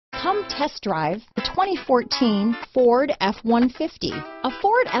Come test drive the 2014 Ford F-150. A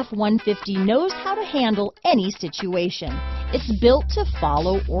Ford F-150 knows how to handle any situation. It's built to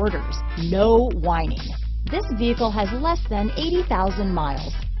follow orders, no whining. This vehicle has less than 80,000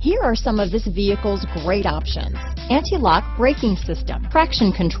 miles. Here are some of this vehicle's great options: anti-lock braking system,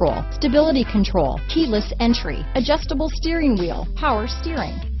 traction control, stability control, keyless entry, adjustable steering wheel, power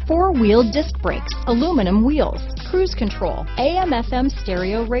steering, four-wheel disc brakes, aluminum wheels, cruise control, AM/FM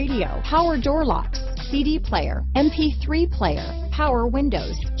stereo radio, power door locks, CD player, MP3 player, power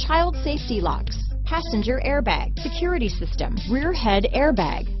windows, child safety locks, passenger airbag, security system, rear head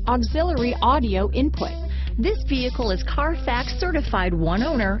airbag, auxiliary audio input. This vehicle is Carfax certified one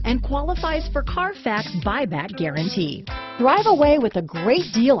owner and qualifies for Carfax buyback guarantee. Drive away with a great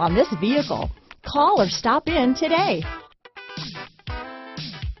deal on this vehicle. Call or stop in today.